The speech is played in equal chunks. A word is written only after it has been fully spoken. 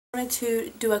I wanted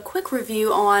to do a quick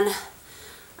review on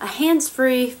a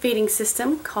hands-free feeding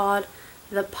system called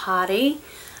the Podee.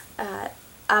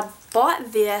 I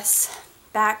bought this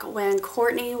back when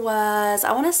Courtney was,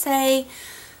 I want to say,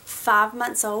 5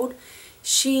 months old.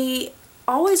 She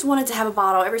always wanted to have a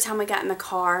bottle every time we got in the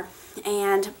car,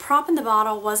 and propping the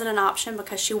bottle wasn't an option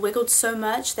because she wiggled so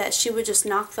much that she would just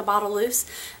knock the bottle loose.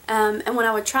 And when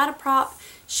I would try to prop,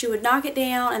 she would knock it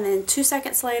down, and then 2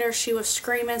 seconds later she was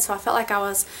screaming, so I felt like I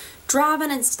was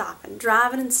driving and stopping,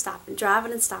 driving and stopping,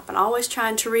 driving and stopping, always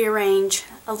trying to rearrange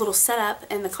a little setup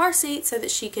in the car seat so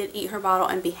that she could eat her bottle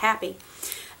and be happy.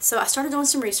 So I started doing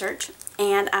some research,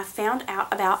 and I found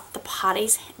out about the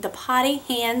Podee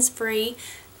hands-free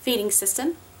feeding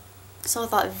system. So I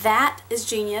thought, that is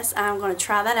genius. I'm going to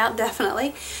try that out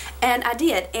definitely. And I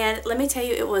did, and let me tell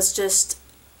you, it was just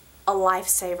a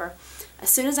lifesaver. As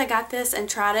soon as I got this and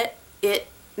tried it, it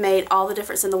made all the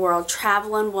difference in the world.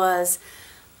 Traveling was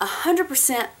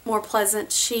 100% more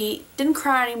pleasant. She didn't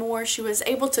cry anymore. She was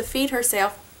able to feed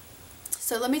herself.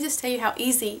 So let me just tell you how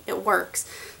easy it works.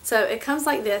 So it comes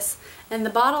like this, and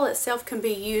the bottle itself can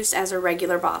be used as a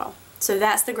regular bottle. So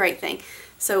that's the great thing.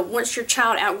 So once your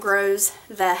child outgrows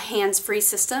the hands-free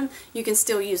system, you can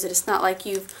still use it. It's not like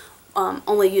you've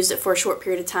only used it for a short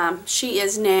period of time. She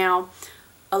is now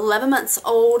 11 months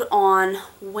old on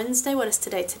Wednesday. What is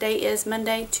today? Today is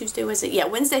Monday, Tuesday, was it? Yeah,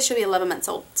 Wednesday she'll be 11 months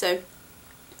old. So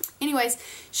anyways,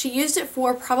 she used it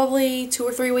for probably 2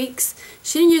 or 3 weeks.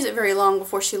 She didn't use it very long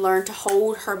before she learned to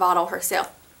hold her bottle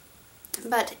herself.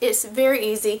 But it's very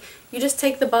easy. You just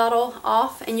take the bottle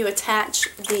off and you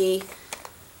attach the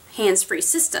hands-free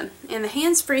system. And the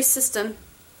hands-free system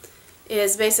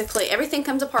is basically, everything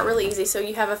comes apart really easy. So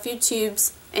you have a few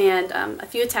tubes and a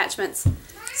few attachments.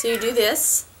 So you do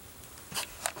this.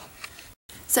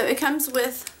 So it comes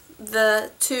with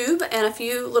the tube and a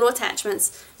few little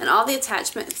attachments, and all the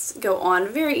attachments go on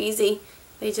very easy.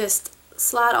 They just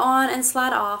slide on and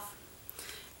slide off.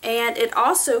 And it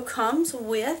also comes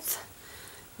with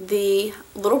the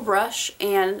little brush,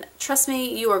 and trust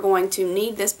me, you are going to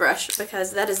need this brush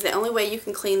because that is the only way you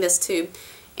can clean this tube.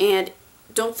 And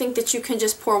don't think that you can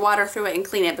just pour water through it and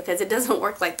clean it, because it doesn't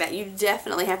work like that. You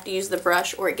definitely have to use the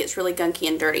brush or it gets really gunky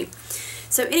and dirty.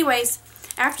 So anyways,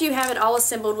 after you have it all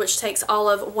assembled, which takes all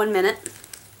of 1 minute,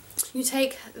 you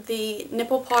take the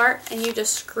nipple part and you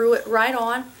just screw it right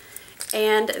on,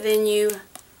 and then you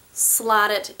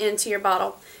slide it into your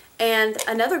bottle. And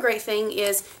another great thing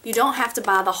is you don't have to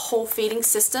buy the whole feeding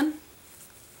system.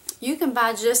 You can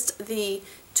buy just the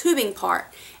tubing part,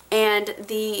 and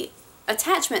the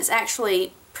attachments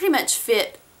actually pretty much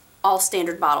fit all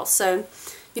standard bottles. So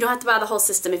you don't have to buy the whole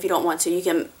system if you don't want to. You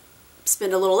can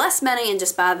spend a little less money and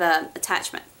just buy the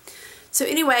attachment. So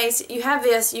anyways, you have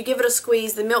this, you give it a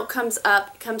squeeze, the milk comes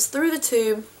up, comes through the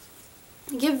tube.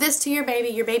 Give this to your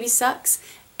baby sucks,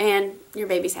 and your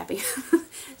baby's happy.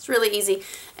 It's really easy.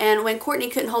 And when Courtney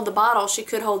couldn't hold the bottle, she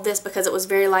could hold this because it was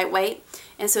very lightweight.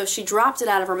 And so if she dropped it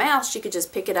out of her mouth, she could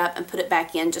just pick it up and put it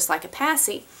back in just like a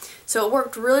passy. So it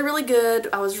worked really, really good.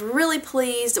 I was really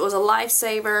pleased. It was a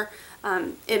lifesaver.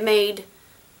 It made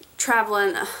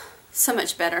traveling so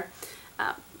much better.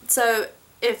 So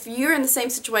if you're in the same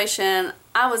situation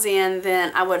I was in,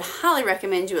 then I would highly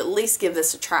recommend you at least give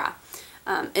this a try.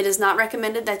 It is not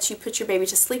recommended that you put your baby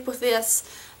to sleep with this,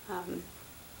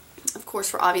 of course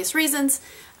for obvious reasons,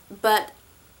 but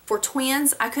for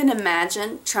twins, I couldn't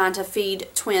imagine trying to feed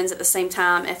twins at the same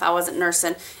time if I wasn't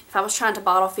nursing. If I was trying to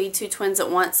bottle feed 2 twins at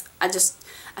once, I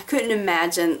couldn't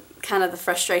imagine kind of the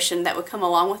frustration that would come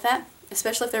along with that,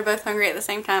 especially if they're both hungry at the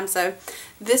same time. So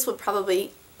this would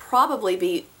probably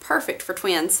be perfect for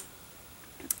twins.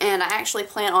 And I actually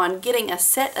plan on getting a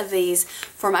set of these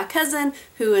for my cousin,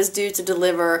 who is due to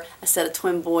deliver a set of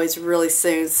twin boys really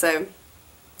soon. So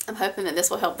I'm hoping that this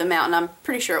will help them out, and I'm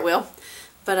pretty sure it will.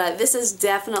 But this is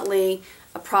definitely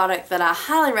a product that I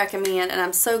highly recommend, and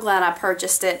I'm so glad I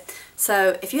purchased it.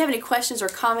 So if you have any questions or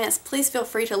comments, please feel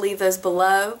free to leave those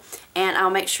below, and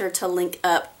I'll make sure to link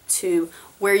up to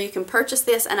where you can purchase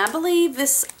this. And I believe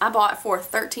this I bought for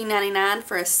 $13.99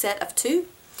 for a set of 2.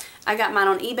 I got mine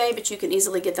on eBay, but you can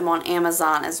easily get them on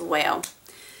Amazon as well.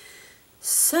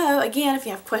 So again, if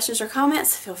you have questions or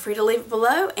comments, feel free to leave it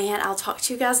below, and I'll talk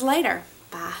to you guys later.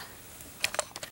 Bye.